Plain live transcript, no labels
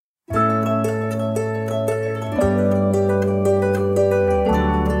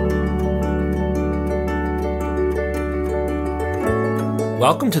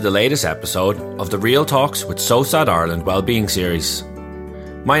Welcome to the latest episode of the Real Talks with SOSAD Ireland Wellbeing series.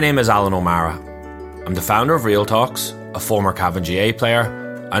 My name is Alan O'Mara. I'm the founder of Real Talks, a former Cavan GA player,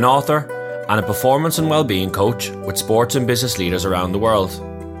 an author, and a performance and wellbeing coach with sports and business leaders around the world.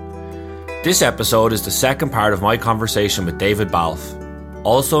 This episode is the second part of my conversation with David Balfe,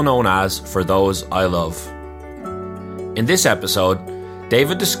 also known as For Those I Love. In this episode,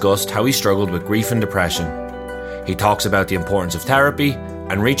 David discussed how he struggled with grief and depression. He talks about the importance of therapy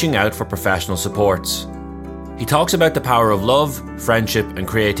and reaching out for professional supports. He talks about the power of love, friendship and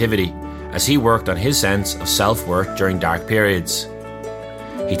creativity as he worked on his sense of self-worth during dark periods.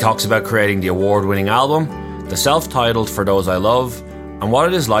 He talks about creating the award-winning album, the self-titled For Those I Love, and what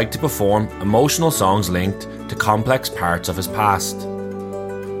it is like to perform emotional songs linked to complex parts of his past.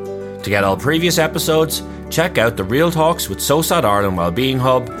 To get all previous episodes, check out the Real Talks with SOSAD Ireland Wellbeing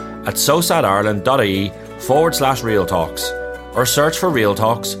Hub at sosadireland.ie/Real Talks, or search for Real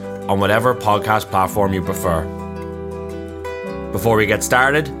Talks on whatever podcast platform you prefer. Before we get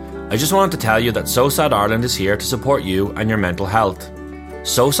started, I just wanted to tell you that SOSAD Ireland is here to support you and your mental health.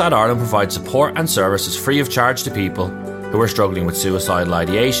 SOSAD Ireland provides support and services free of charge to people who are struggling with suicidal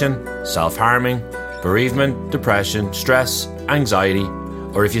ideation, self-harming, bereavement, depression, stress, anxiety,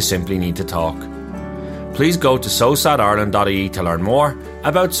 or if you simply need to talk. Please go to sosadireland.ie to learn more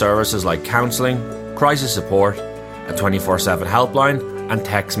about services like counselling, crisis support, a 24/7 helpline and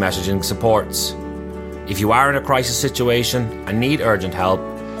text messaging supports. If you are in a crisis situation and need urgent help,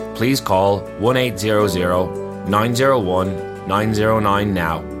 please call 1-800-901-909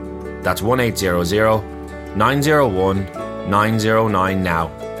 now. That's 1-800-901-909 now.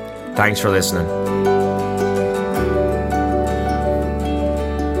 Thanks for listening.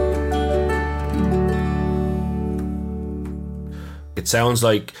 It sounds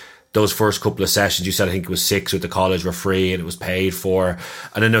like those first couple of sessions, you said I think it was 6 with the college, were free and it was paid for.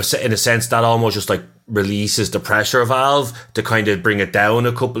 And in a sense, that almost just like releases the pressure valve to kind of bring it down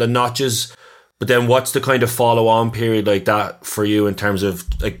a couple of notches. But then what's the kind of follow-on period like that for you in terms of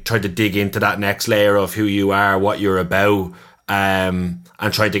like trying to dig into that next layer of who you are, what you're about, and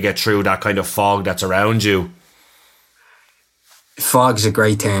trying to get through that kind of fog that's around you? Fog's a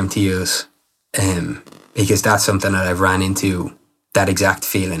great term to use, because that's something that I've ran into. That exact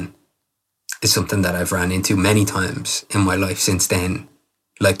feeling is something that I've ran into many times in my life since then.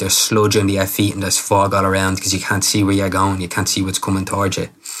 Like there's sludge under your feet and there's fog all around because you can't see where you're going. You can't see what's coming towards you.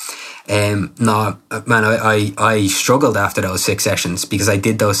 I struggled after those 6 sessions because I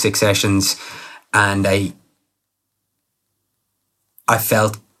did those 6 sessions and I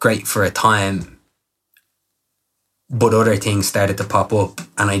felt great for a time, but other things started to pop up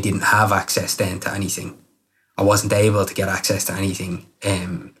and I didn't have access then to anything. I wasn't able to get access to anything.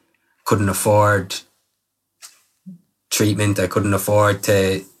 Couldn't afford treatment. I couldn't afford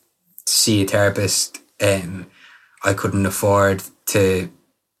to see a therapist. I couldn't afford to,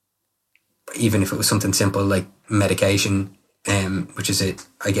 even if it was something simple like medication, which is a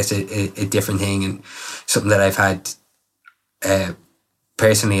different thing and something that I've had,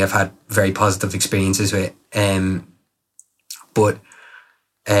 personally, I've had very positive experiences with.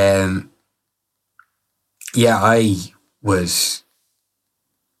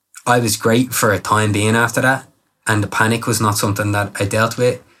 I was great for a time being after that, and the panic was not something that I dealt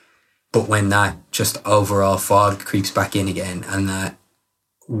with. But when that just overall fog creeps back in again and that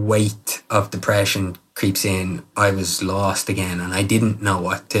weight of depression creeps in, I was lost again, and I didn't know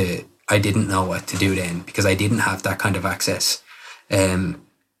what to do then because I didn't have that kind of access. I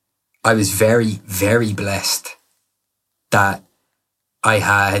was very, very blessed that I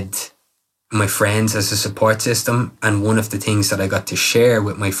had my friends as a support system, and one of the things that I got to share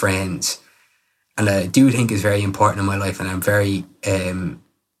with my friends, and I do think is very important in my life, and I'm very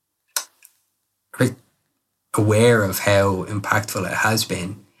aware of how impactful it has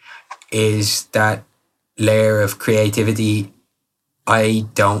been, is that layer of creativity. I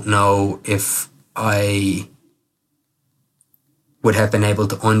don't know if I would have been able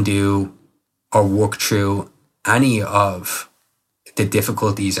to undo or work through any of the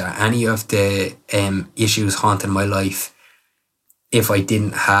difficulties or any of the issues haunting my life if I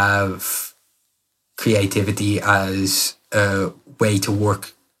didn't have creativity as a way to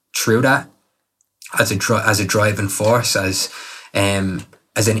work through that, as a driving force, maybe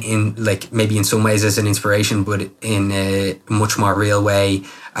in some ways as an inspiration, but in a much more real way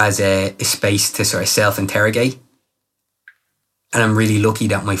as a space to sort of self-interrogate. And I'm really lucky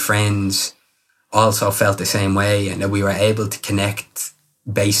that my friends also felt the same way and that we were able to connect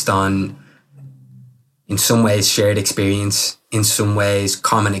based on, in some ways, shared experience, in some ways,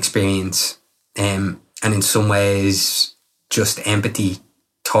 common experience, and in some ways, just empathy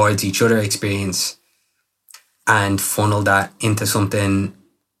towards each other experience and funnel that into something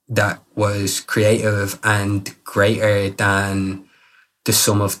that was creative and greater than the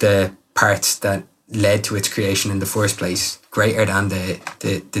sum of the parts that led to its creation in the first place, greater than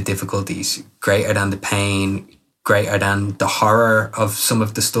the difficulties, greater than the pain, greater than the horror of some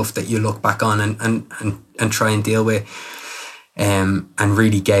of the stuff that you look back on and try and deal with, and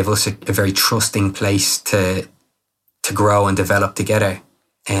really gave us a very trusting place to grow and develop together.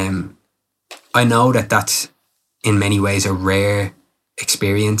 I know that that's in many ways a rare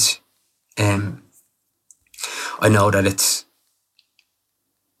experience. I know that it's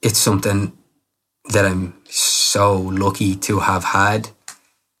something that I'm so lucky to have had.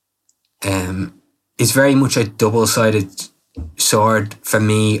 It's very much a double-sided sword for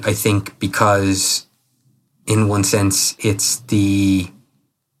me, I think, because in one sense it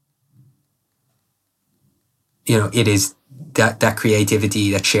is that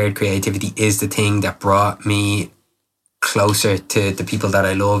creativity, that shared creativity is the thing that brought me closer to the people that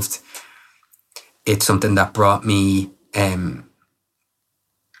I loved. It's something that brought me,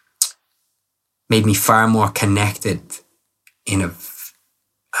 made me far more connected in a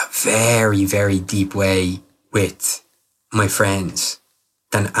very, very deep way with my friends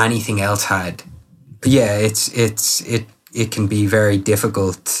than anything else had. But yeah, it can be very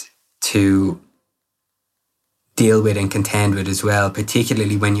difficult to deal with and contend with as well,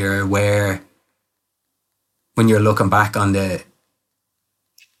 particularly when you're looking back on the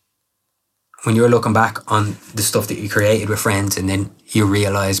stuff that you created with friends, and then you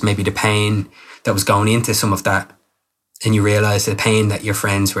realise maybe the pain that was going into some of that, and you realise the pain that your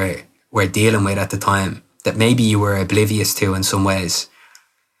friends were dealing with at the time that maybe you were oblivious to in some ways.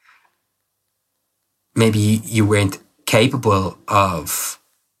 Maybe you weren't capable of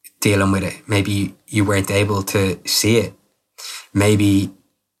dealing with it. Maybe you weren't able to see it. Maybe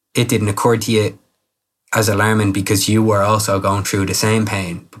it didn't occur to you as alarming because you were also going through the same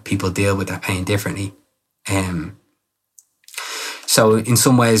pain, but people deal with that pain differently. So in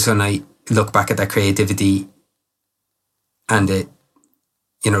some ways, when I look back at that creativity and the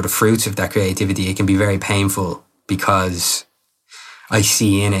fruits of that creativity, it can be very painful because I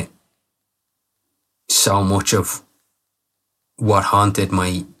see in it so much of what haunted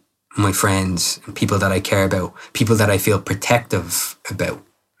my friends and people that I care about, people that I feel protective about.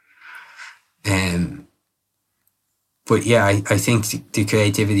 But yeah, I think the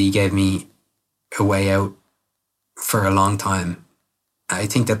creativity gave me a way out for a long time. I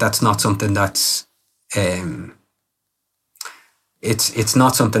think that's not something that's it's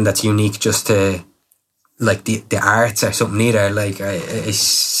not something that's unique just to like the arts or something either. Like I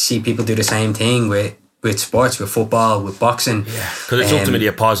see people do the same thing with sports, with football, with boxing. Yeah, because it's ultimately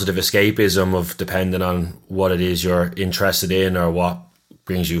a positive escapism of depending on what it is you're interested in or what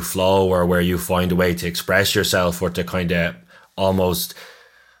brings you flow or where you find a way to express yourself or to kind of almost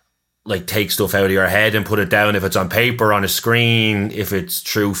like take stuff out of your head and put it down, if it's on paper, on a screen, if it's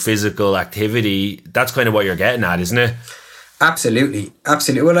through physical activity. That's kind of what you're getting at, isn't it? Absolutely.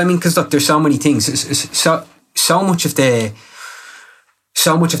 Well, I mean, because look, there's so many things. So much of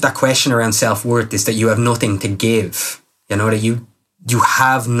that question around self-worth is that you have nothing to give. You know, that you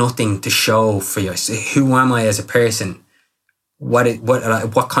have nothing to show for yourself. Who am I as a person?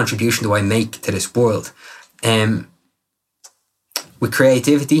 What contribution do I make to this world? With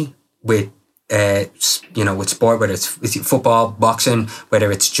creativity, with sport, whether it's football, boxing,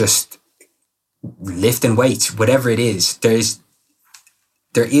 whether it's just lifting weights, whatever it is, there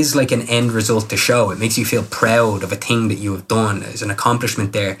is like an end result to show. It makes you feel proud of a thing that you have done. There's an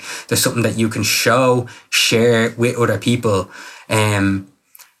accomplishment there. There's something that you can share with other people. And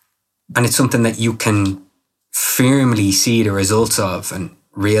it's something that you can firmly see the results of and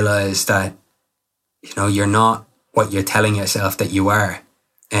realize that, you're not what you're telling yourself that you are.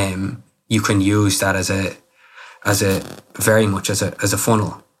 You can use that as a very much as a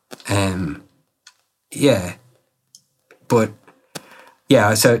funnel. Yeah. But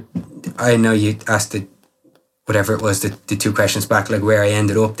yeah, so I know you asked whatever it was, the two questions back, like where I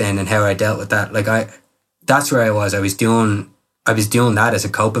ended up then and how I dealt with that. Like that's where I was. I was doing that as a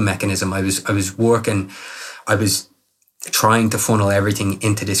coping mechanism. I was working, I was trying to funnel everything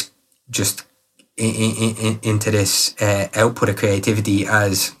into this, just into this output of creativity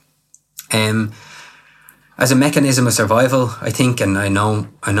as a mechanism of survival, I think. And I know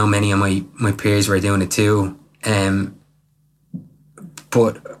many of my peers were doing it too.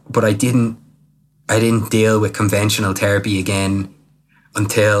 But I didn't deal with conventional therapy again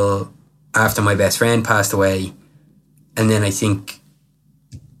until after my best friend passed away. And then I think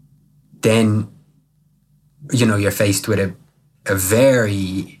you're faced with a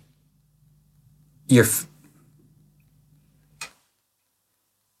very, you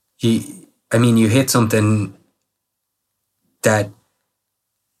hit something that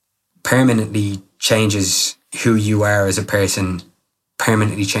permanently changes who you are as a person,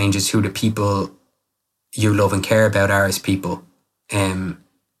 permanently changes who the people you love and care about are as people. And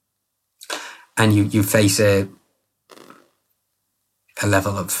you face a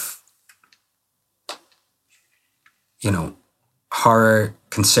level of, horror,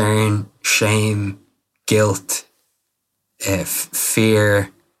 concern, shame, guilt, fear,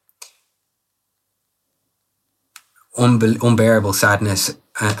 unbearable sadness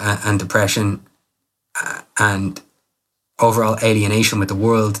and depression, and overall alienation with the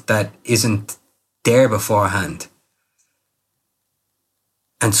world that isn't there beforehand.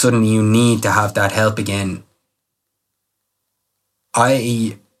 And suddenly you need to have that help again.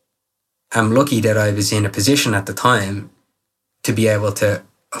 I am lucky that I was in a position at the time to be able to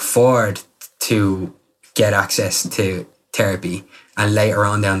afford to get access to therapy, and later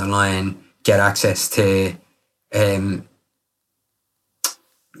on down the line get access to the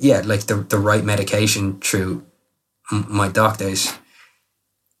right medication through my doctors.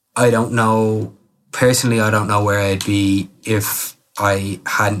 I don't know where I'd be if I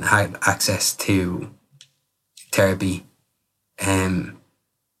hadn't had access to therapy,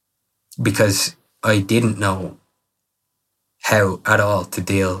 because I didn't know how at all to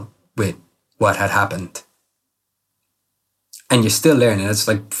deal with what had happened. And you're still learning. It's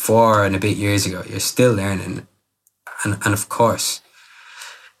like 4 and a bit years ago. You're still learning. And of course,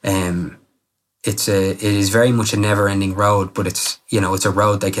 it is very much a never-ending road, but it's a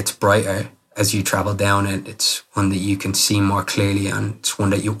road that gets brighter as you travel down it. It's one that you can see more clearly, and it's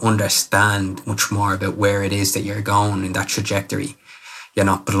one that you understand much more about where it is that you're going in that trajectory. You're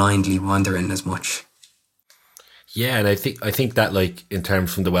not blindly wandering as much. Yeah, and I think that, like, in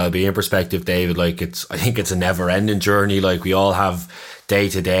terms from the well-being perspective, David, like, I think it's a never-ending journey. Like, we all have day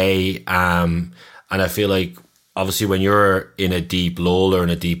to day, and I feel like obviously when you're in a deep lull or in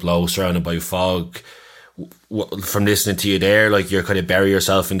a deep low surrounded by fog, from listening to you there, like, you're kind of bury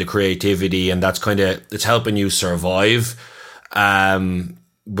yourself into creativity, and that's kind of, it's helping you survive.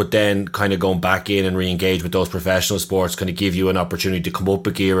 But then kind of going back in and re-engage with those professional sports kind of give you an opportunity to come up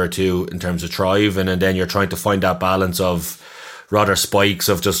a gear or two in terms of thriving, and then you're trying to find that balance of rather spikes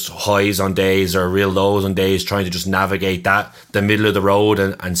of just highs on days or real lows on days, trying to just navigate that, the middle of the road,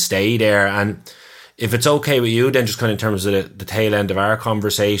 and stay there. And if it's okay with you, then just kind of in terms of the tail end of our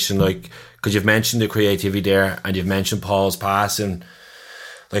conversation, like, because you've mentioned the creativity there and you've mentioned Paul's passing.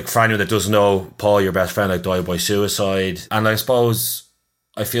 Like, for anyone that doesn't know, Paul, your best friend, like, died by suicide. And I suppose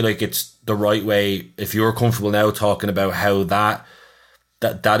I feel like it's the right way, if you're comfortable now talking about how that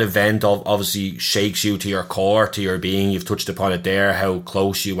event obviously shakes you to your core, to your being. You've touched upon it there, how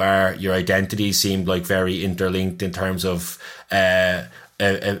close you are. Your identity seemed like very interlinked in terms of a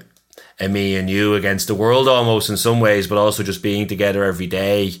me and you against the world almost in some ways, but also just being together every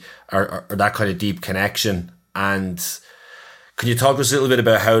day, or that kind of deep connection. And can you talk to us a little bit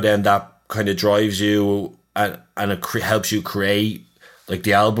about how then that kind of drives you and it helps you create, like,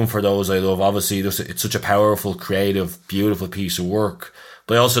 the album For Those I Love? Obviously, it's such a powerful, creative, beautiful piece of work.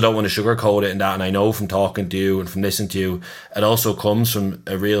 But I also don't want to sugarcoat it in that. And I know from talking to you and from listening to you, it also comes from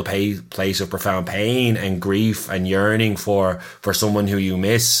a real place of profound pain and grief and yearning for someone who you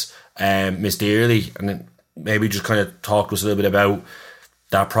miss dearly. And maybe just kind of talk to us a little bit about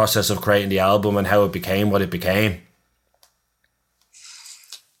that process of creating the album and how it became what it became.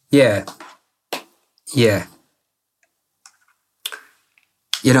 Yeah.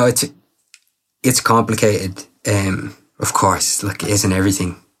 It's complicated, of course, like, it isn't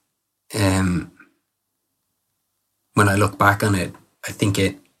everything. When I look back on it, I think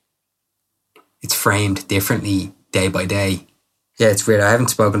it's framed differently day by day. Yeah, it's weird. I haven't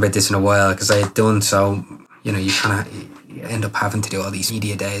spoken about this in a while because I had done so, you end up having to do all these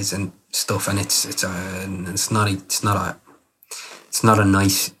media days and stuff, and it's not a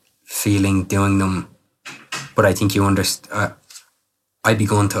nice feeling doing them. But I think I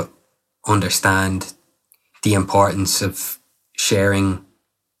begun to understand the importance of sharing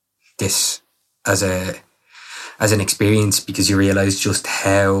this as an experience, because you realize just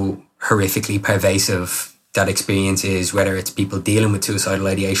how horrifically pervasive that experience is, whether it's people dealing with suicidal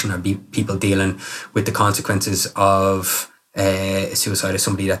ideation or people dealing with the consequences of suicide of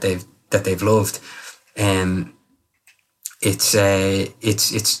somebody that they've loved. It's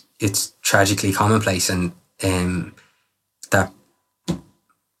tragically commonplace, and that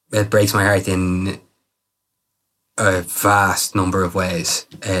it breaks my heart in a vast number of ways.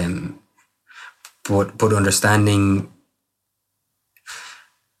 But understanding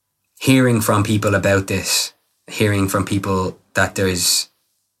hearing from people about this, hearing from people that there's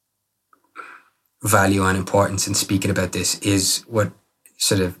value and importance in speaking about this is what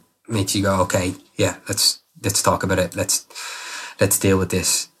sort of makes you go, okay, yeah, let's talk about it. Let's deal with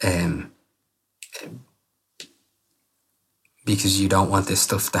this. Because you don't want this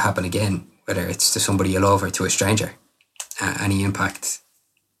stuff to happen again, whether it's to somebody you love or to a stranger. Any impact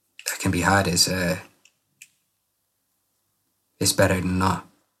that can be had is better than not.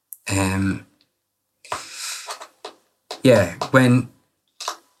 When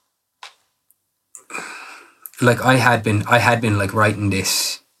like I had been like writing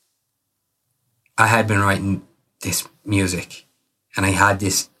this music, and I had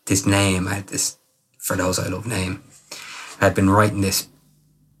this name, I had this For Those I Love name. I had been writing this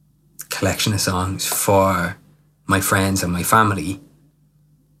collection of songs for my friends and my family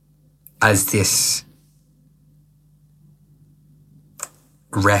as this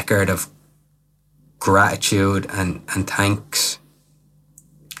record of gratitude and thanks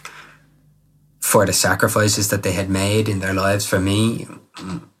for the sacrifices that they had made in their lives for me,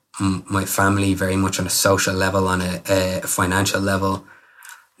 my family, very much on a social level, on a financial level,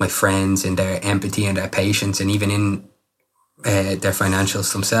 my friends in their empathy and their patience, and even in their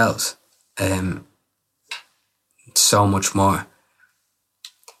financials themselves. So much more.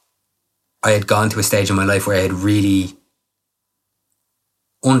 I had gone to a stage in my life where I had really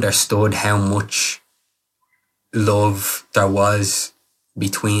understood how much love there was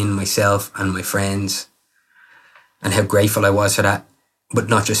between myself and my friends, and how grateful I was for that. But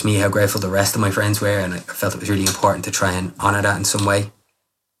not just me, how grateful the rest of my friends were, and I felt it was really important to try and honour that in some way.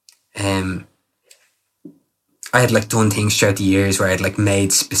 I had like done things throughout the years where I'd like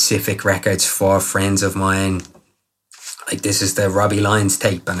made specific records for friends of mine. Like, this is the Robbie Lyons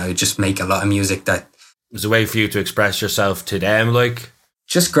tape, and I would just make a lot of music that it was a way for you to express yourself to them, like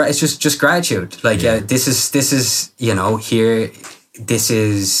it's just gratitude. Like, this is you know, here, this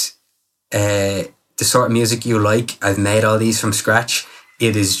is the sort of music you like. I've made all these from scratch.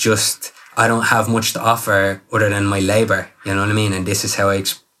 It is just, I don't have much to offer other than my labour. You know what I mean? And this is how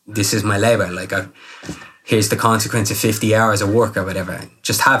this is my labour. Like, here's the consequence of 50 hours of work or whatever.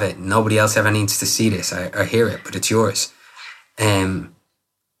 Just have it. Nobody else ever needs to see this or hear it, but it's yours.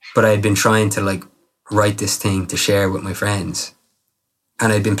 But I had been trying to like write this thing to share with my friends,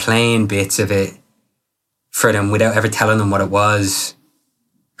 and I'd been playing bits of it for them without ever telling them what it was.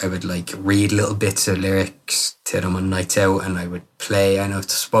 I would like read little bits of lyrics to them on nights out, and I would play. I know I've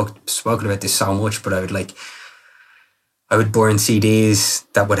spoken about this so much, but I would burn CDs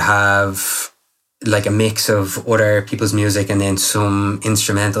that would have like a mix of other people's music and then some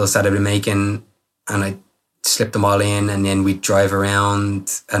instrumentals that I'd been making, and I'd slip them all in, and then we'd drive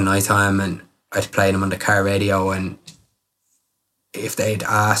around at night time and I'd play them on the car radio, and if they'd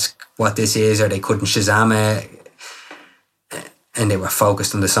ask what this is or they couldn't Shazam it and they were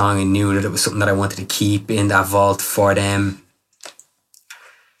focused on the song and knew that it was something that I wanted to keep in that vault for them.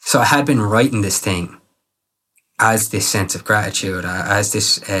 So I had been writing this thing as this sense of gratitude, as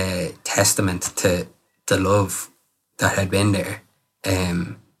this testament to the love that had been there.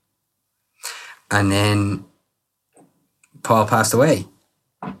 And then Paul passed away,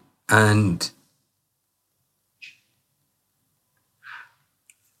 and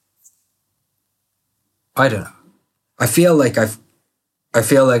I don't know. I feel like I have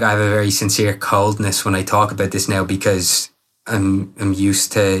a very sincere coldness when I talk about this now, because I'm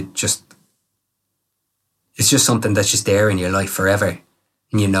used to just, it's just something that's just there in your life forever,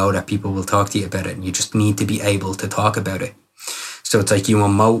 and you know that people will talk to you about it, and you just need to be able to talk about it. So it's like you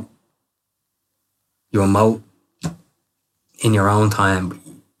emote in your own time,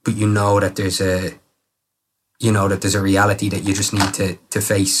 but you know that there's a reality that you just need to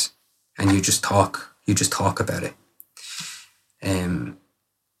face, and you just talk about it.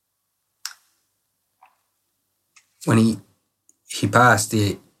 When he passed,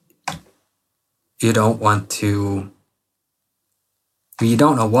 you don't know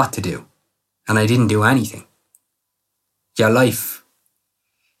what to do, and I didn't do anything. Your life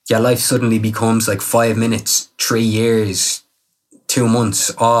suddenly becomes like 5 minutes, 3 years, 2 months,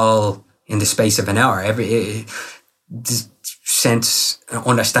 all in the space of an hour. Every sense,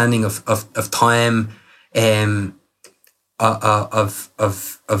 understanding of time,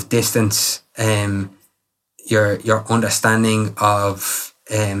 of distance, your understanding of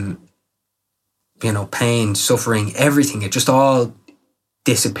pain, suffering, everything. It just all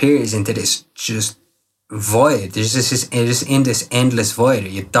disappears into this just void. There's just in this endless void.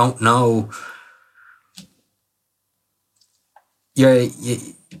 You don't know. You're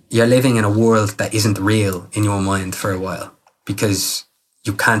living in a world that isn't real in your mind for a while, because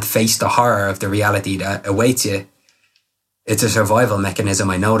you can't face the horror of the reality that awaits you. It's a survival mechanism.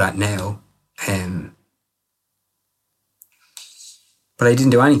 I know that now. But I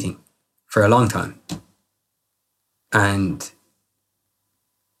didn't do anything for a long time. And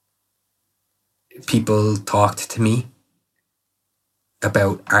people talked to me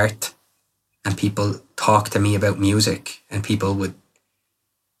about art, and people talked to me about music, and people would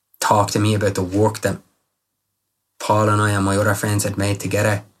talk to me about the work that Paul and I and my other friends had made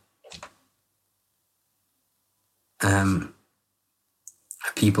together.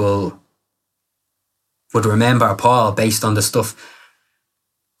 People would remember Paul based on the stuff.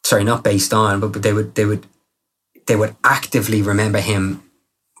 Sorry, not based on, but they would actively remember him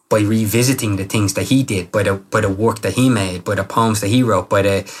by revisiting the things that he did, by the work that he made, by the poems that he wrote, by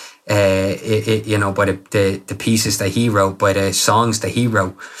the by the pieces that he wrote, by the songs that he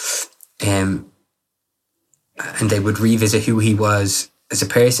wrote, and they would revisit who he was as a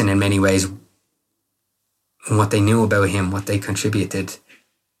person in many ways, and what they knew about him, what they contributed,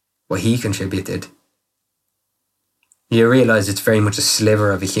 what he contributed. You realise it's very much a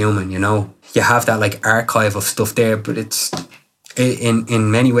sliver of a human, you know. You have that like archive of stuff there, but it's in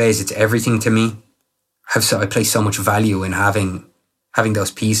many ways it's everything to me. I place so much value in having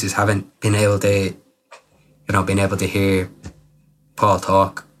those pieces, having been able to hear Paul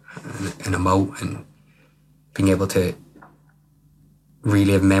talk and emote, and being able to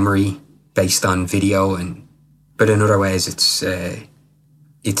relive memory based on video, but in other ways it's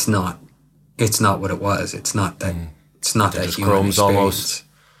not what it was. It's not that. It's not that human crumbs experience. Almost.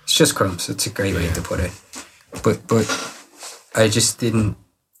 It's just crumbs. It's a great way to put it. But I just didn't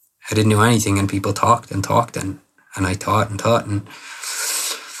do anything, and people talked and I taught, and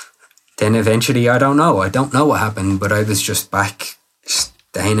then eventually I don't know what happened, but I was just back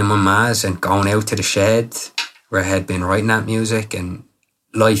staying in my ma's and going out to the shed where I had been writing that music, and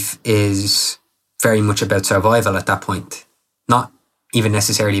life is very much about survival at that point. Not even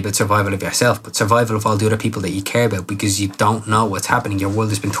necessarily about survival of yourself, but survival of all the other people that you care about, because you don't know what's happening. Your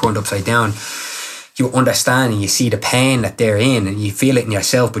world has been turned upside down. You understand and you see the pain that they're in, and you feel it in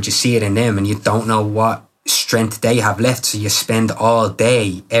yourself, but you see it in them, and you don't know what strength they have left. So you spend all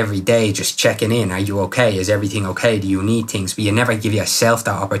day, every day, just checking in. Are you okay? Is everything okay? Do you need things? But you never give yourself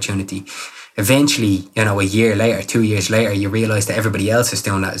that opportunity. Eventually, a year later, 2 years later, you realise that everybody else is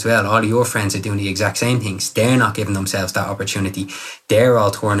doing that as well. All of your friends are doing the exact same things. They're not giving themselves that opportunity. They're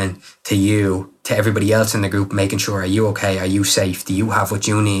all turning to you, to everybody else in the group, making sure, are you okay? Are you safe? Do you have what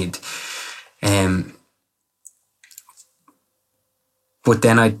you need? But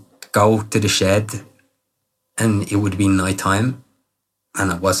then I'd go to the shed, and it would be night time,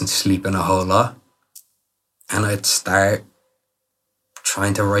 and I wasn't sleeping a whole lot, and I'd start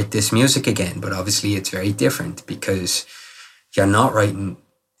trying to write this music again. But obviously it's very different, because you're not writing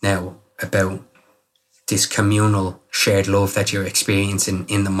now about this communal shared love that you're experiencing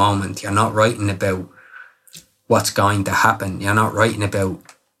in the moment. You're not writing about what's going to happen. You're not writing about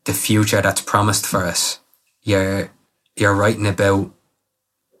the future that's promised for us. You're writing about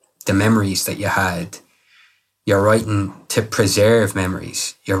the memories that you had. You're writing to preserve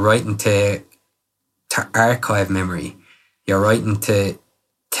memories. You're writing to archive memory. You're writing to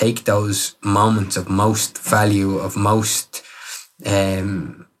take those moments of most value, of most,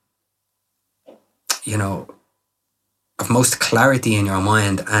 of most clarity in your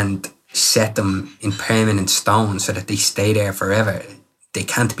mind, and set them in permanent stone so that they stay there forever. They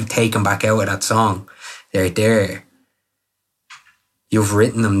can't be taken back out of that song. They're there. You've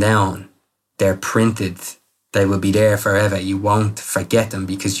written them down. They're printed. They will be there forever. You won't forget them,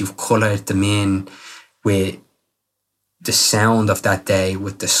 because you've coloured them in with the sound of that day,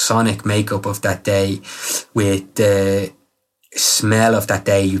 with the sonic makeup of that day, with the smell of that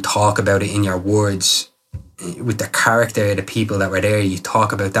day. You talk about it in your words. With the character of the people that were there, you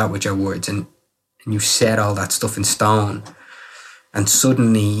talk about that with your words, and you set all that stuff in stone. And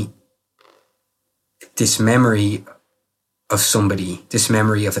suddenly, this memory of somebody, this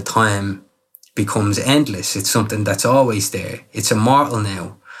memory of a time, becomes endless. It's something that's always there. It's immortal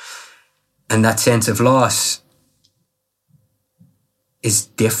now. And that sense of loss is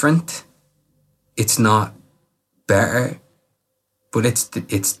different. It's not better, but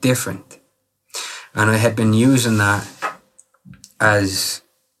it's different. And I had been using that as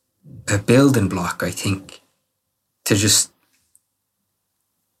a building block, I think, to just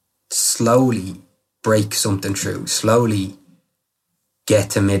slowly break something through, slowly get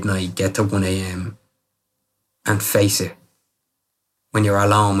to midnight, get to 1 a.m. and face it when you're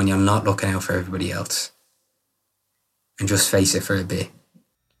alone, when you're not looking out for everybody else, and just face it for a bit.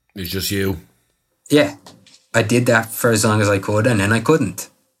 It's just you. Yeah. I did that for as long as I could, and then I couldn't.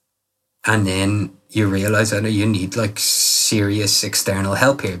 And then you realise that you need like serious external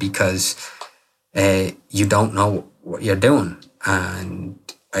help here, because you don't know what you're doing. And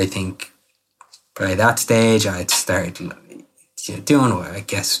I think by that stage I'd started doing what I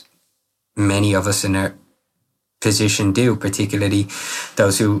guess many of us in our position do, particularly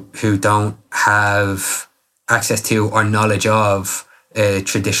those who don't have access to or knowledge of a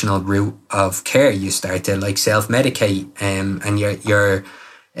traditional route of care. You start to like self-medicate, and your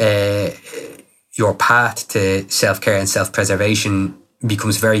path to self-care and self-preservation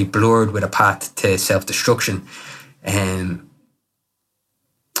becomes very blurred with a path to self-destruction,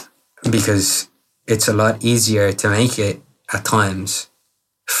 because it's a lot easier to make it at times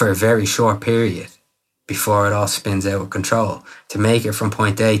for a very short period before it all spins out of control, to make it from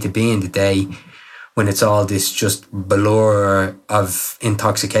point A to B in the day, when it's all this just blur of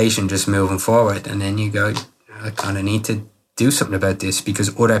intoxication just moving forward. And then you go, I kind of need to do something about this,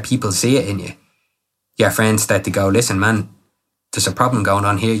 because other people see it in you. Your friends start to go, listen, man, there's a problem going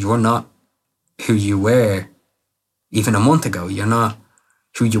on here. You're not who you were even a month ago. You're not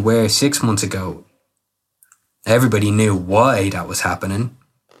who you were 6 months ago. Everybody knew why that was happening.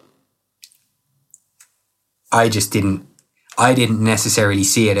 I didn't necessarily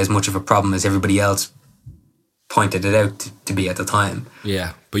see it as much of a problem as everybody else pointed it out to be at the time.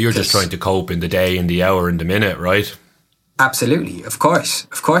 Yeah, but you're just trying to cope in the day, in the hour, in the minute, right? Absolutely, of course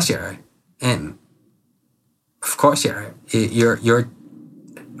you are. Of course you are.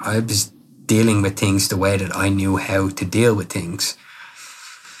 I was dealing with things the way that I knew how to deal with things,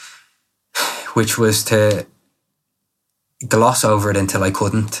 which was to gloss over it until I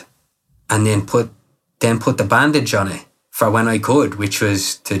couldn't, and then put the bandage on it for when I could, which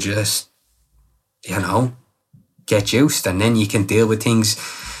was to just, get used, and then you can deal with things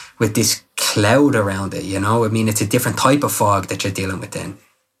with this cloud around it, I mean, it's a different type of fog that you're dealing with then.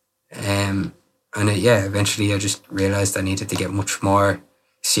 Eventually I just realised I needed to get much more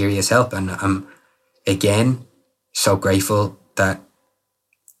serious help, and I'm, again, so grateful that,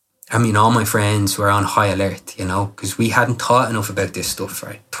 all my friends were on high alert, because we hadn't thought enough about this stuff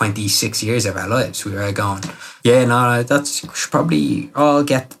for 26 years of our lives. We were going, that's, we should probably all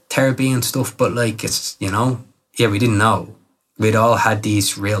get therapy and stuff, but it's, we didn't know. We'd all had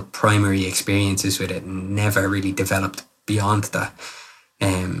these real primary experiences with it and never really developed beyond that.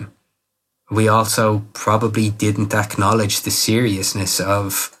 We also probably didn't acknowledge the seriousness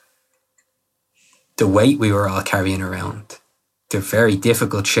of the weight we were all carrying around. The very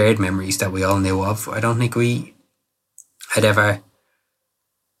difficult shared memories that we all knew of. I don't think we had ever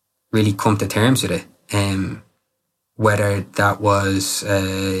really come to terms with it. Whether that was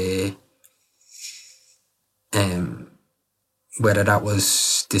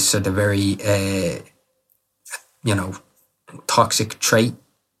this sort of very toxic trait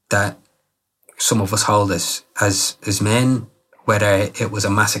that some of us hold as men, whether it was a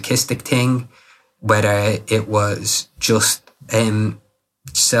masochistic thing, whether it was just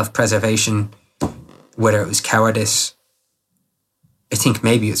self-preservation, whether it was cowardice. I think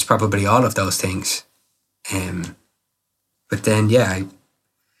maybe it's probably all of those things. But then,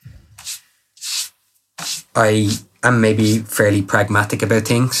 I am maybe fairly pragmatic about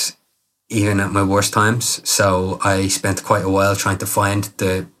things, even at my worst times. So I spent quite a while trying to find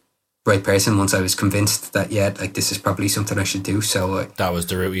the right person once I was convinced that, this is probably something I should do. So that was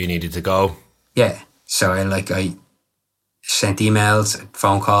the route you needed to go. Yeah. So I sent emails,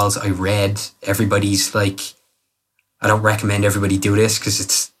 phone calls. I read everybody's, I don't recommend everybody do this because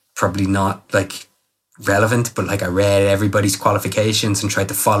it's probably not relevant, but I read everybody's qualifications and tried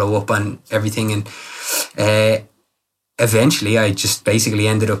to follow up on everything. And eventually I just basically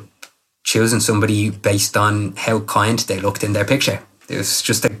ended up choosing somebody based on how kind they looked in their picture. It was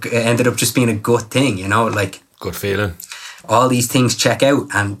just it ended up just being a good thing, good feeling. All these things check out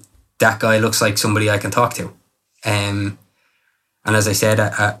and that guy looks like somebody I can talk to. And as I said,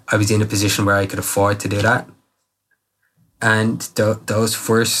 I was in a position where I could afford to do that. And those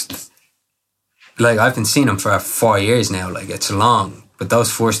first, I've been seeing him for 4 years now. It's long, but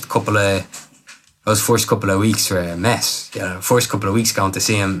those first couple of weeks were a mess. First couple of weeks going to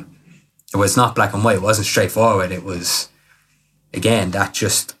see him, it was not black and white. It wasn't straightforward. It was, again, that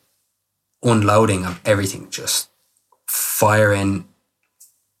just unloading of everything, just firing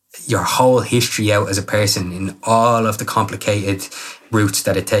your whole history out as a person in all of the complicated routes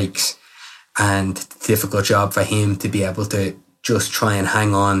that it takes, and the difficult job for him to be able to just try and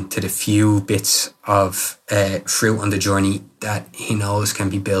hang on to the few bits of fruit on the journey that he knows can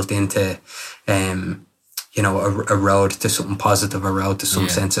be built into a road to something positive, a road to some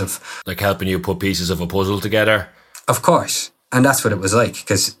sense of... Like helping you put pieces of a puzzle together. Of course. And that's what it was like,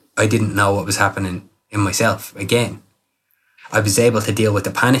 because I didn't know what was happening in myself. Again, I was able to deal with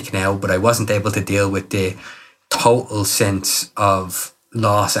the panic now, but I wasn't able to deal with the total sense of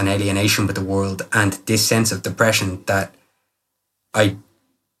loss and alienation with the world, and this sense of depression that I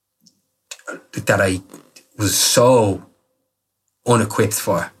was so unequipped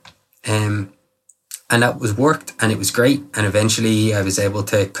for. And that was worked, and it was great. And eventually I was able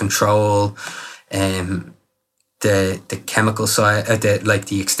to control the chemical side,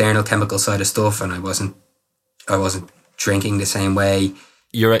 the external chemical side of stuff, and I wasn't drinking the same way.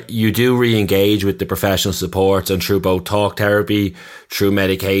 You do re-engage with the professional supports, and through both talk therapy, through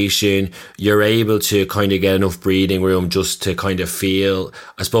medication, you're able to kind of get enough breathing room just to kind of feel,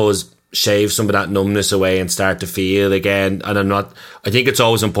 I suppose, shave some of that numbness away and start to feel again. And I think it's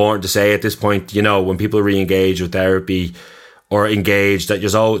always important to say at this point, when people re-engage with therapy or engage, that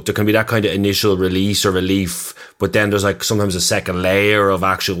there can be that kind of initial release or relief, but then there's like sometimes a second layer of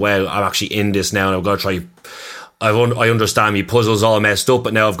I'm actually in this now, and I've got to try. I understand my puzzle's all messed up,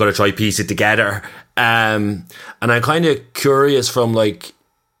 but now I've got to try piece it together. And I'm kind of curious from with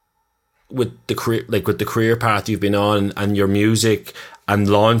the career path you've been on and your music and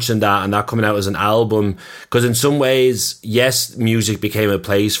launching that and that coming out as an album, because in some ways, yes, music became a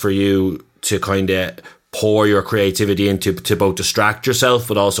place for you to kind of pour your creativity into, to both distract yourself,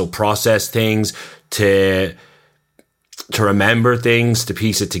 but also process things, to remember things, to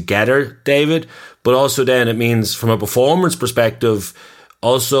piece it together, David. But also then it means from a performance perspective,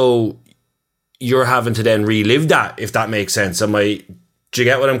 also you're having to then relive that, if that makes sense. Do you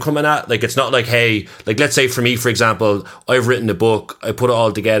get what I'm coming at? Like, it's not like, hey, like, let's say for me, for example, I've written a book, I put it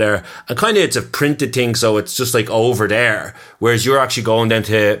all together, and kind of it's a printed thing, so it's just like over there. Whereas you're actually going then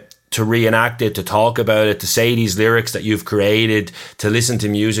to reenact it, to talk about it, to say these lyrics that you've created, to listen to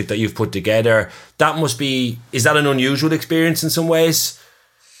music that you've put together. Is that an unusual experience in some ways?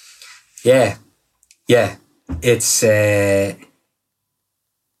 Yeah. It's an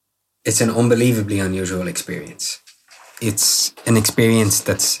unbelievably unusual experience. It's an experience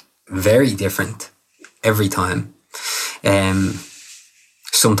that's very different every time.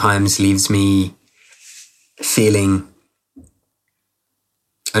 Sometimes leaves me feeling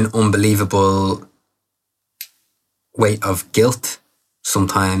an unbelievable weight of guilt,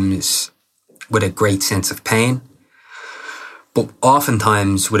 sometimes with a great sense of pain, but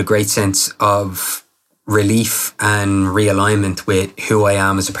oftentimes with a great sense of relief and realignment with who I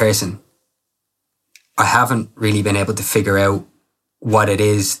am as a person. I haven't really been able to figure out what it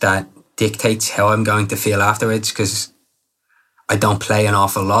is that dictates how I'm going to feel afterwards, because I don't play an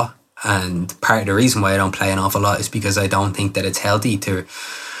awful lot. And part of the reason why I don't play an awful lot is because I don't think that it's healthy to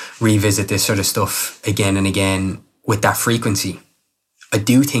revisit this sort of stuff again and again with that frequency. I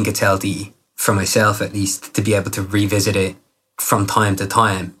do think it's healthy, for myself at least, to be able to revisit it from time to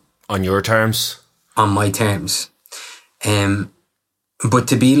time. On your terms? On my terms. But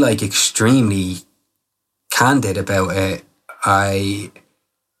to be extremely candid about it, I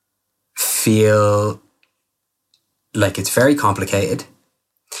feel like it's very complicated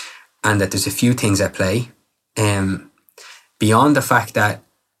and that there's a few things at play. Beyond the fact that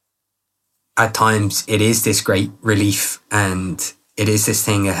at times it is this great relief and it is this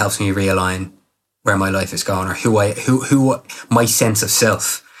thing that helps me realign where my life is going, or who my sense of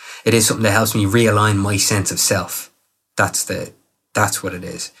self. It is something that helps me realign my sense of self. That's what it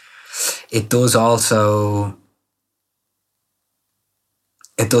is. It does also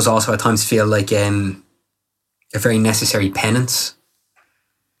at times feel like a very necessary penance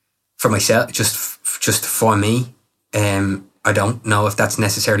for myself, just for me. I don't know if that's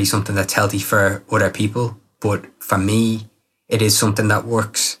necessarily something that's healthy for other people, but for me, it is something that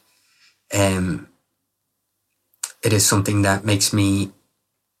works. It is something that makes me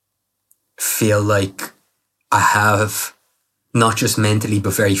feel like I have not just mentally,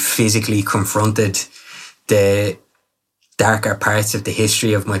 but very physically confronted the darker parts of the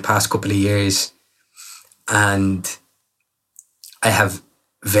history of my past couple of years. And I have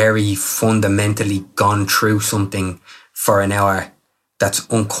very fundamentally gone through something for an hour that's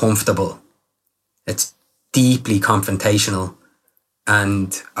uncomfortable. It's deeply confrontational.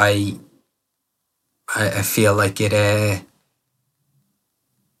 And I feel like it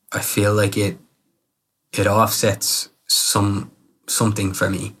offsets something for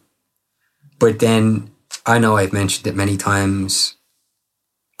me. But then I know I've mentioned it many times,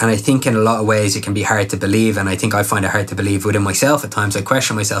 and I think in a lot of ways it can be hard to believe, and I think I find it hard to believe within myself at times. I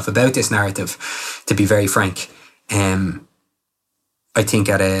question myself about this narrative, to be very frank. I think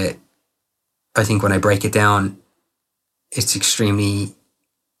at I think when I break it down, it's extremely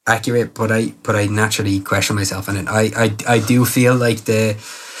accurate, but I naturally question myself in it. I do feel like the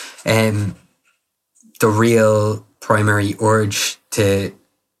real primary urge to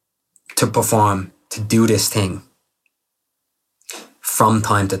perform, to do this thing from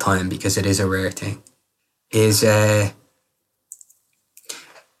time to time, because it is a rare thing, is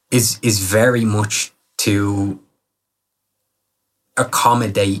very much to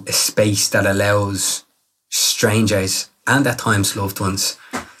accommodate a space that allows strangers and at times loved ones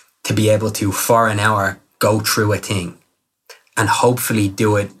to be able to, for an hour, go through a thing and hopefully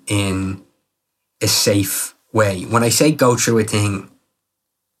do it in a safe way. When I say go through a thing,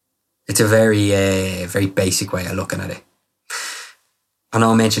 it's a very basic way of looking at it. I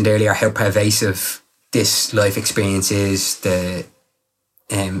know I mentioned earlier how pervasive this life experience is, the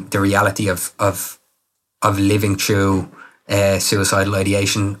reality of living through suicidal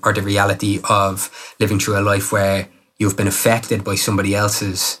ideation, or the reality of living through a life where you've been affected by somebody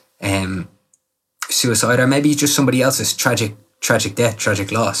else's suicide, or maybe just somebody else's tragic death,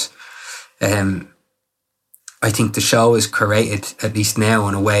 tragic loss. I think the show is created, at least now,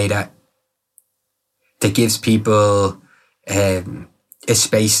 in a way that gives people a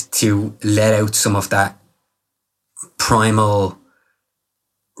space to let out some of that primal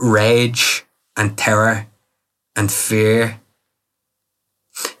rage and terror and fear,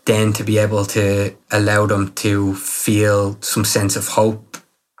 then to be able to allow them to feel some sense of hope,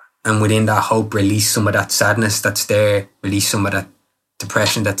 and within that hope release some of that sadness that's there, release some of that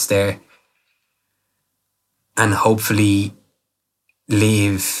depression that's there, and hopefully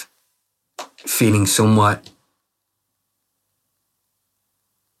leave feeling somewhat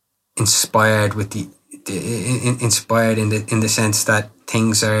inspired with inspired in the sense that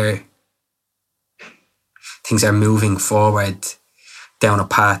things are moving forward down a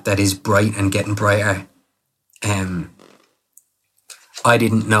path that is bright and getting brighter. I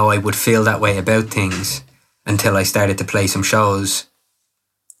didn't know I would feel that way about things until I started to play some shows,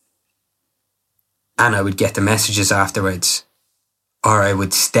 and I would get the messages afterwards, or I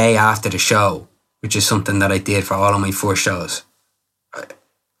would stay after the show, which is something that I did for all of my 4 shows.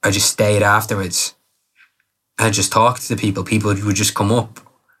 I just stayed afterwards. I just talked to people. People would just come up,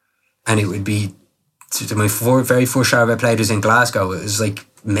 and it would be, my very first show I played was in Glasgow. It was like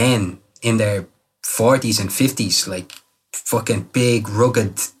men in their 40s and 50s, like fucking big,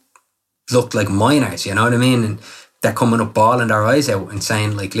 rugged, looked like miners, you know what I mean? And they're coming up bawling their eyes out and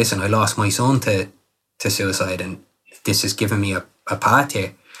saying, like, listen, I lost my son to suicide, and this has given me a path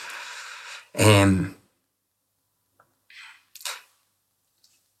here.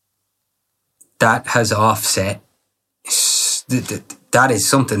 That has offset. That is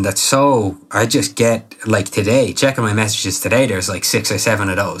something that's so, I just get, like today, checking my messages today, there's like 6 or 7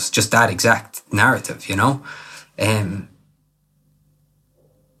 of those, just that exact narrative, you know?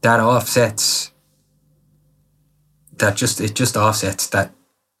 That offsets, it offsets that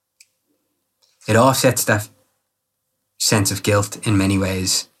sense of guilt in many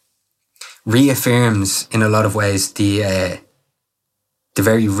ways, reaffirms in a lot of ways the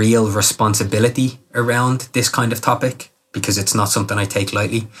very real responsibility around this kind of topic, because it's not something I take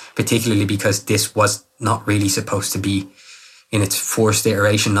lightly, particularly because this was not really supposed to be, in its first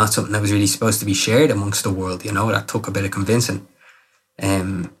iteration, not something that was really supposed to be shared amongst the world, you know. That took a bit of convincing.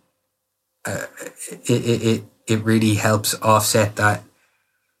 It really helps offset that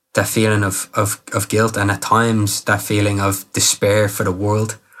feeling of guilt, and at times that feeling of despair for the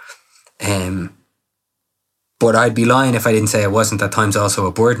world. But I'd be lying if I didn't say it wasn't at times also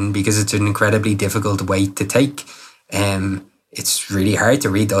a burden, because it's an incredibly difficult weight to take. It's really hard to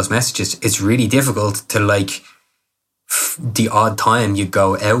read those messages. It's really difficult to, like, the odd time you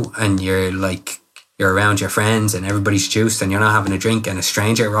go out and you're around your friends and everybody's juiced and you're not having a drink, and a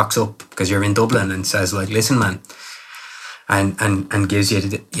stranger rocks up because you're in Dublin and says, like, listen, man, and gives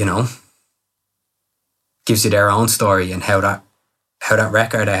you, you know, gives you their own story, and how that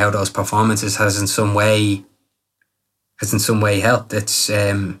record or how those performances has in some way helped. It's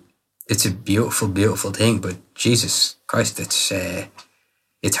a beautiful, beautiful thing, but Jesus Christ, it's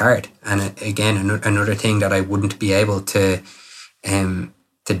hard. And again, another thing that I wouldn't be able to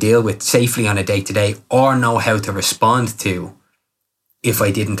deal with safely on a day-to-day, or know how to respond to, if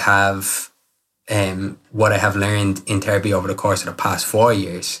I didn't have what I have learned in therapy over the course of the past 4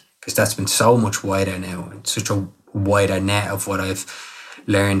 years, because that's been so much wider now, and such a wider net of what I've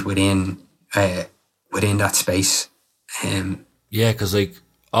learned within that space. Yeah, because, like,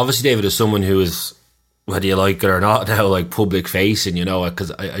 obviously David is someone who is, whether you like it or not, now, like, public facing, you know,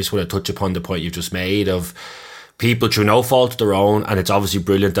 because I just want to touch upon the point you've just made of people through no fault of their own, and it's obviously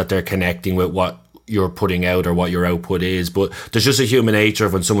brilliant that they're connecting with what you're putting out or what your output is. But there's just a human nature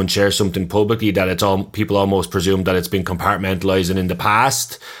of when someone shares something publicly that it's all, people almost presume that it's been compartmentalizing in the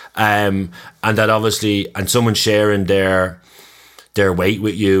past, and that obviously, and someone sharing their weight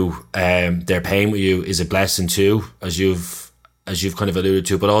with you, their pain with you, is a blessing too, as you've kind of alluded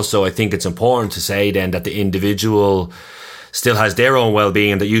to. But also, I think it's important to say then that the individual still has their own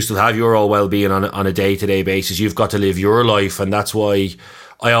well-being, that you still have your own well-being on a day-to-day basis. You've got to live your life, and that's why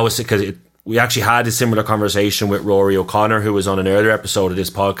I always say, because we actually had a similar conversation with Rory O'Connor, who was on an earlier episode of this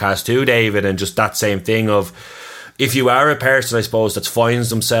podcast too, David, and just that same thing of, if you are a person, I suppose, that finds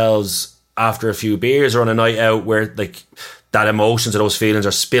themselves after a few beers or on a night out where like that emotions or those feelings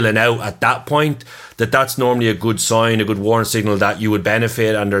are spilling out at that point, that's normally a good sign, a good warning signal that you would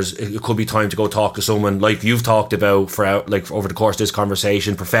benefit, and it could be time to go talk to someone like you've talked about over the course of this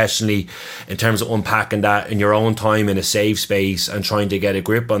conversation, professionally, in terms of unpacking that in your own time in a safe space and trying to get a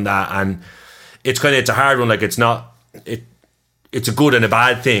grip on that. And it's a hard one. Like, it's a good and a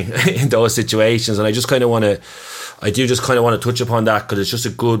bad thing in those situations, and I do just kind of want to touch upon that, because it's just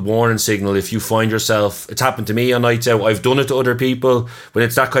a good warning signal. If you find yourself, it's happened to me on nights out, I've done it to other people, when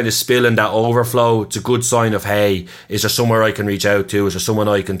it's that kind of spill and that overflow, it's a good sign of, hey, is there somewhere I can reach out to? Is there someone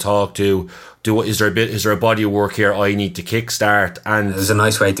I can talk to? Is there a body of work here I need to kickstart? And there's a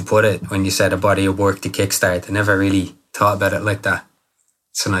nice way to put it when you said a body of work to kickstart. I never really thought about it like that.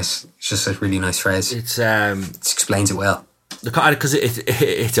 It's just a really nice phrase. It explains it well. Because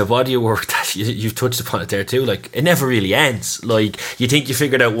it's a body of work that you've touched upon it there too. Like, it never really ends. Like, you think you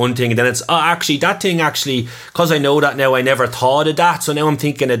figured out one thing, and then it's, because I know that now, I never thought of that, so now I'm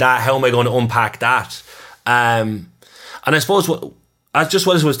thinking of that. How am I going to unpack that? And I suppose what I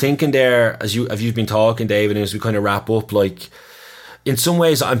was thinking there, as you've been talking, David, and as we kind of wrap up, like, in some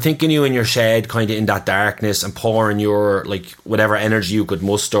ways, I'm thinking you in your shed, kind of in that darkness, and pouring your, like, whatever energy you could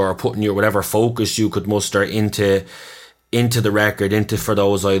muster, or putting your whatever focus you could muster into the record, into For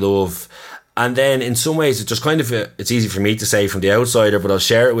Those I Love. And then in some ways, it's just kind of it's easy for me to say from the outsider, but I'll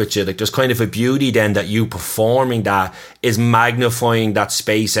share it with you. Like, there's kind of a beauty then that you performing that is magnifying that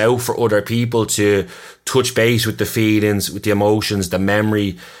space out for other people to touch base with the feelings, with the emotions, the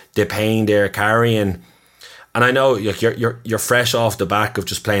memory, the pain they're carrying. And I know, like, you're fresh off the back of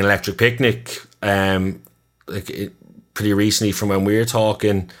just playing Electric Picnic, pretty recently from when we were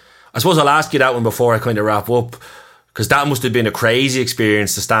talking. I suppose I'll ask you that one before I kind of wrap up, because that must have been a crazy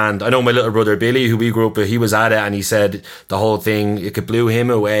experience to stand. I know my little brother Billy, who we grew up with, he was at it, and he said the whole thing, it blew him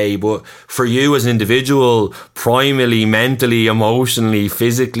away. But for you as an individual, primarily, mentally, emotionally,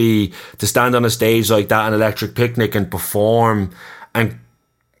 physically, to stand on a stage like that, an Electric Picnic, and perform and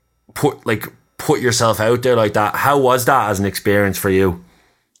put yourself out there like that, how was that as an experience for you?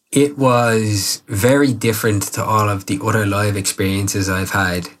 It was very different to all of the other live experiences I've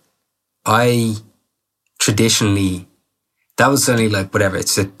had. Traditionally, that was only like, whatever,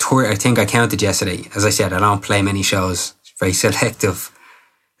 it's a tour. I think I counted yesterday. As I said, I don't play many shows, very selective.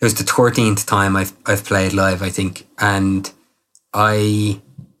 It was the 13th time I've played live, I think. And I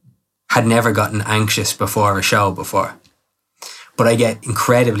had never gotten anxious before a show before. But I get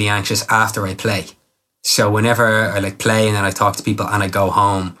incredibly anxious after I play. So whenever I play and then I talk to people and I go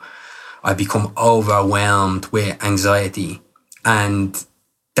home, I become overwhelmed with anxiety. And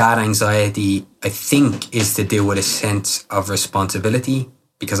that anxiety, I think, is to do with a sense of responsibility,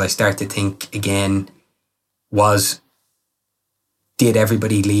 because I start to think again, did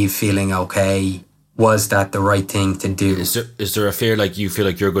everybody leave feeling okay? Was that the right thing to do? Is there a fear, like, you feel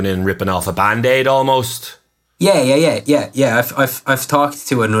like you're going in and ripping off a Band-Aid almost? Yeah. I've talked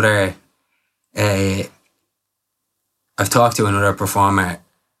to another performer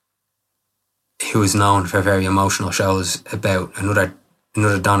who is known for very emotional shows about another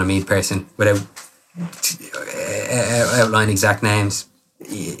Donna Mead person, without outline exact names.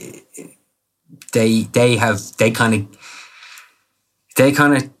 They kind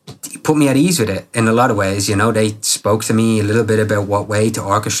of put me at ease with it in a lot of ways. You know, they spoke to me a little bit about what way to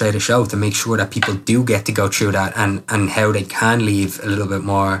orchestrate a show to make sure that people do get to go through that, and how they can leave a little bit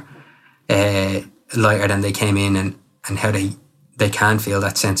more lighter than they came in, and how they can feel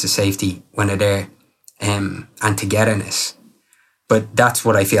that sense of safety when they're there, and togetherness. But that's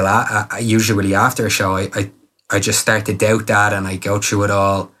what I feel usually after a show. I just start to doubt that, and I go through it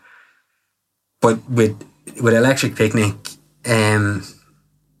all. But with Electric Picnic, I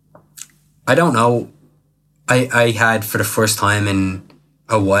don't know. I had, for the first time in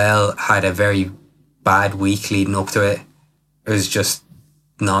a while, had a very bad week leading up to it. It was just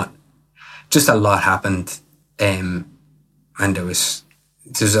a lot happened, and there was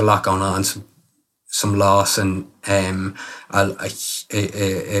a lot going on, some loss, and I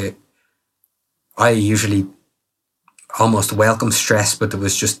usually almost welcome stress, but there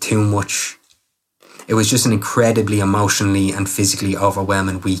was just too much. It was just an incredibly emotionally and physically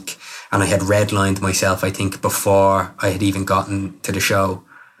overwhelming week. And I had redlined myself, I think, before I had even gotten to the show.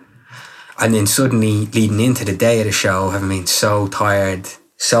 And then suddenly, leading into the day of the show, having been so tired,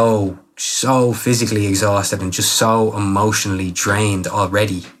 so physically exhausted and just so emotionally drained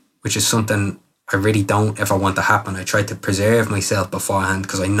already, which is something I really don't ever want to happen. I try to preserve myself beforehand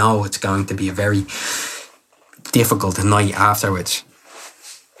because I know it's going to be a very difficult night afterwards.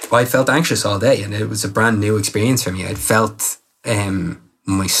 I felt anxious all day, and it was a brand new experience for me. I felt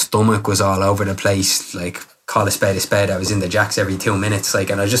my stomach was all over the place, like, call a spade a spade. I was in the jacks every 2 minutes, like,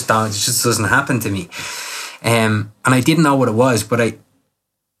 and I just thought it just doesn't happen to me. And I didn't know what it was, but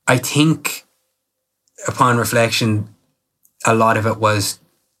I think upon reflection, a lot of it was,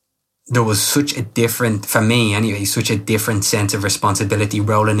 there was such a different, for me anyway, such a different sense of responsibility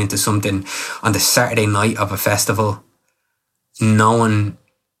rolling into something on the Saturday night of a festival, knowing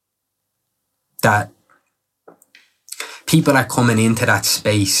that people are coming into that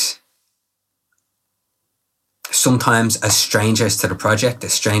space sometimes as strangers to the project,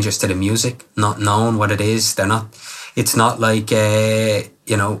 as strangers to the music, not knowing what it is. It's not like, the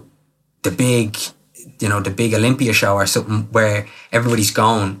big Olympia show or something where everybody's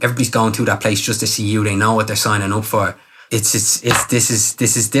going to that place just to see you. They know what they're signing up for. This is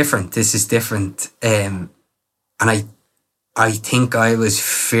different. This is different. And I think I was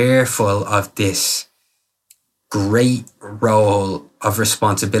fearful of this great role of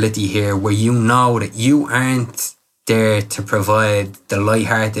responsibility here, where you know that you aren't there to provide the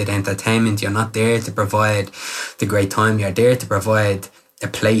light-hearted entertainment. You're not there to provide the great time. You're there to provide a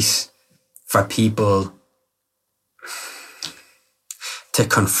place for people to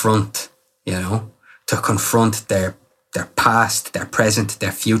confront, to confront their past, their present,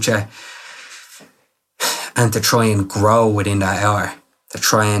 their future, and to try and grow within that hour, to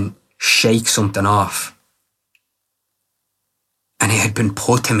try and shake something off. And it had been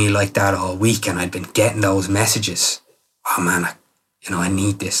put to me like that all week, and I'd been getting those messages. Oh man, I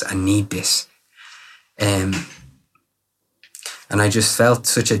need this. And I just felt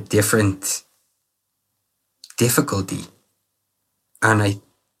such a different difficulty. And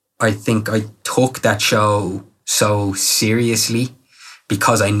I think I took that show so seriously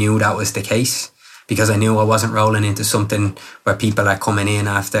because I knew that was the case. Because I knew I wasn't rolling into something where people are coming in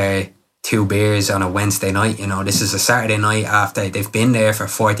after 2 beers on a Wednesday night. This is a Saturday night after they've been there for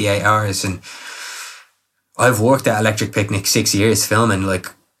 48 hours. And I've worked at Electric Picnic 6 years filming. Like,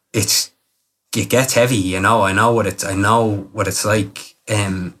 it gets heavy, I know what it's like.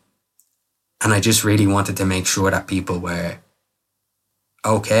 And I just really wanted to make sure that people were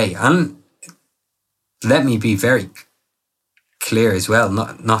okay. And let me be very clear as well,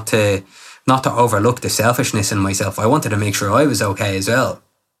 not to overlook the selfishness in myself. I wanted to make sure I was okay as well.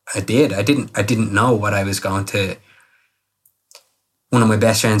 I did. I didn't know what I was going to. One of my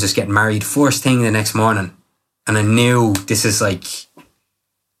best friends was getting married first thing the next morning, and I knew this isn't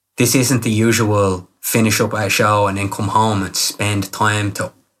the usual finish up at a show and then come home and spend time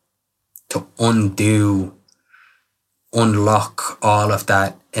to unlock all of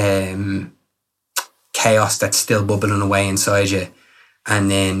that chaos that's still bubbling away inside you, and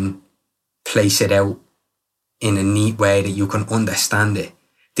then place it out in a neat way that you can understand it.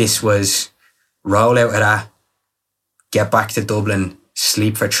 This was roll out of that, get back to Dublin,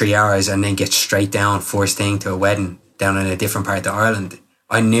 sleep for 3 hours, and then get straight down first thing to a wedding down in a different part of Ireland.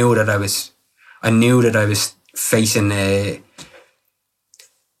 I knew that I was facing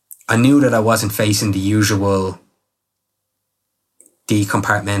I knew that I wasn't facing the usual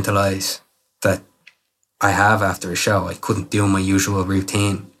decompartmentalise that I have after a show. I couldn't do my usual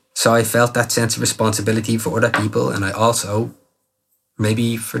routine. So I felt that sense of responsibility for other people, and I also,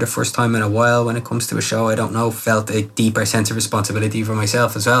 maybe for the first time in a while when it comes to a show, I don't know, felt a deeper sense of responsibility for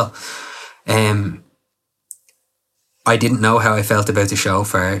myself as well. I didn't know how I felt about the show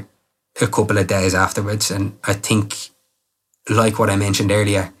for a couple of days afterwards, and I think, like what I mentioned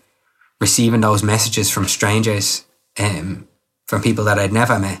earlier, receiving those messages from strangers, from people that I'd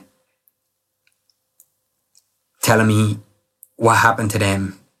never met, telling me what happened to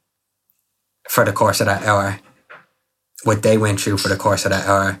them for the course of that hour, what they went through for the course of that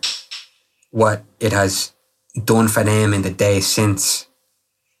hour, what it has done for them in the days since,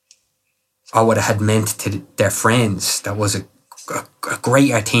 or what it had meant to their friends. That was a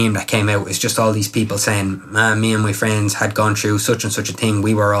greater team that came out. It's just all these people saying, man, me and my friends had gone through such and such a thing.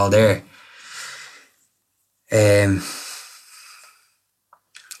 We were all there.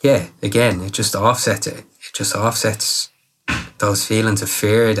 Yeah, again, it just offsets it. It just offsets those feelings of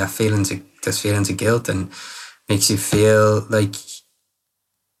fear, those feelings of guilt, and makes you feel like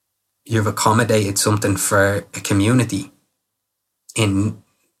you've accommodated something for a community in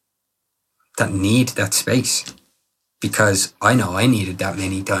that need that space. Because I know I needed that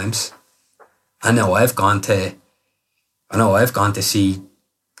many times. I know I've gone to see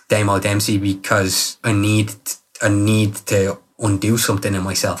Damo Dempsey because I need to undo something in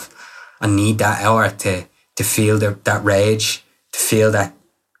myself. I need that hour to feel that rage, to feel that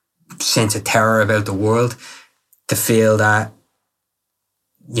sense of terror about the world, to feel that,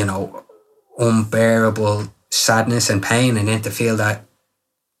 you know, unbearable sadness and pain, and then to feel that,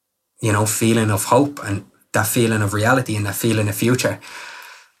 you know, feeling of hope and that feeling of reality and that feeling of future.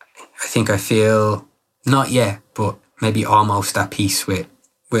 I think I feel, not yet, but maybe almost at peace with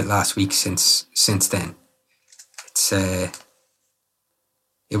last week since then.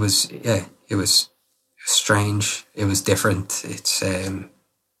 It was strange. It was different. It's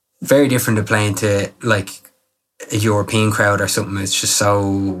very different to playing to like a European crowd or something. It's just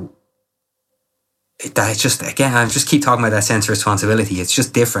so, that it's just, again, I just keep talking about that sense of responsibility. It's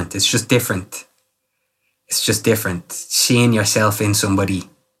just different. It's just different. Seeing yourself in somebody,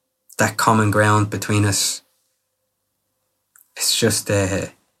 that common ground between us. It's just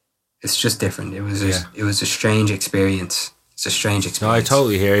different. It was a strange experience. It's a strange experience. No, I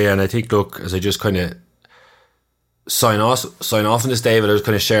totally hear you, and I think, look, as I just kind of sign off on this, David, I was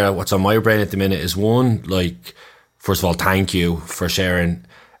kind of share what's on my brain at the minute is one, like, first of all, thank you for sharing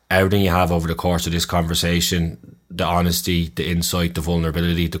everything you have over the course of this conversation, the honesty, the insight, the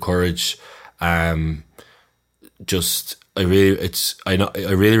vulnerability, the courage. I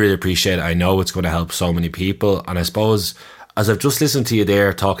really appreciate it. I know it's going to help so many people, and I suppose as I've just listened to you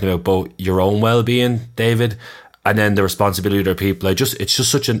there talking about both your own well-being, David, and then the responsibility of other people, it's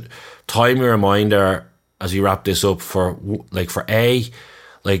just such a timely reminder as we wrap this up for one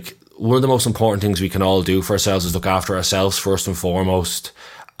of the most important things we can all do for ourselves is look after ourselves first and foremost,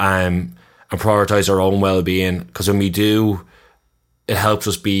 and prioritize our own well-being, because when we do, it helps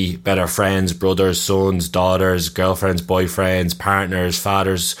us be better friends, brothers, sons, daughters, girlfriends, boyfriends, partners,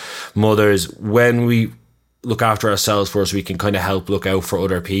 fathers, mothers. When we look after ourselves first, we can kind of help look out for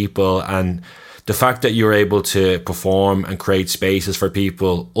other people. And the fact that you're able to perform and create spaces for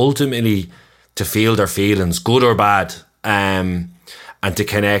people ultimately to feel their feelings, good or bad, and to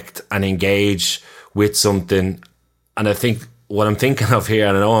connect and engage with something. And I think what I'm thinking of here,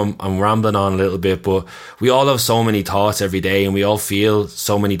 and I know I'm rambling on a little bit, but we all have so many thoughts every day and we all feel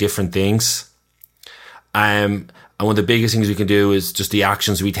so many different things. And one of the biggest things we can do is just the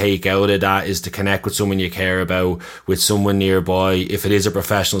actions we take out of that is to connect with someone you care about, with someone nearby. If it is a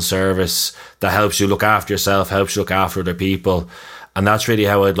professional service that helps you look after yourself, helps you look after other people. And that's really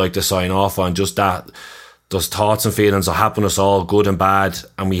how I'd like to sign off on, just that. Those thoughts and feelings will happen to us all, good and bad,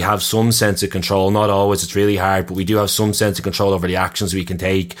 and we have some sense of control. Not always, it's really hard, but we do have some sense of control over the actions we can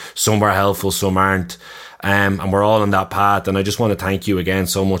take. Some are helpful, some aren't. And we're all on that path. And I just want to thank you again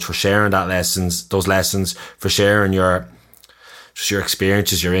so much for sharing those lessons, for sharing your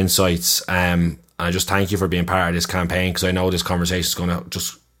experiences, your insights. And I just thank you for being part of this campaign, because I know this conversation is going to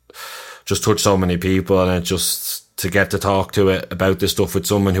just touch so many people, and just to get to talk to it about this stuff with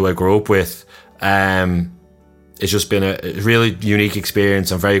someone who I grew up with. It's just been a really unique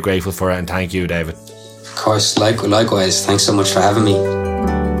experience. I'm very grateful for it, and thank you, David. Of course, likewise. Thanks so much for having me.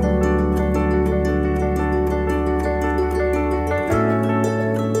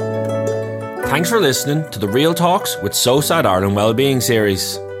 Thanks for listening to the Real Talks with So Sad Ireland Wellbeing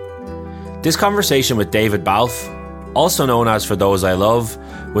series. This conversation with David Balfe, also known as For Those I Love,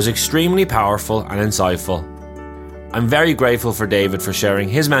 was extremely powerful and insightful. I'm very grateful for David for sharing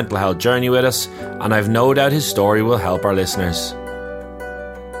his mental health journey with us, and I've no doubt his story will help our listeners.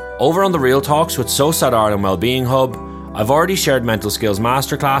 Over on the Real Talks with So Sad Ireland Wellbeing Hub, I've already shared mental skills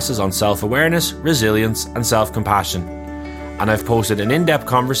masterclasses on self-awareness, resilience and self-compassion. And I've posted an in-depth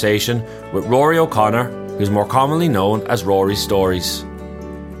conversation with Rory O'Connor, who's more commonly known as Rory's Stories.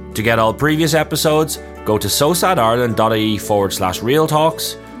 To get all previous episodes, go to sosadireland.ie/Real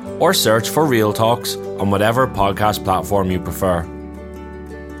Talks, or search for Real Talks on whatever podcast platform you prefer.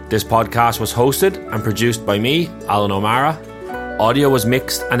 This podcast was hosted and produced by me, Alan O'Mara. Audio was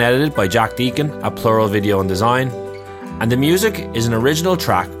mixed and edited by Jack Deacon at Plural Video and Design. And the music is an original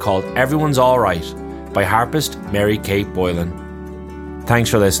track called Everyone's Alright by harpist Mary Kate Boylan.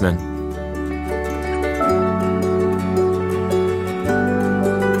 Thanks for listening.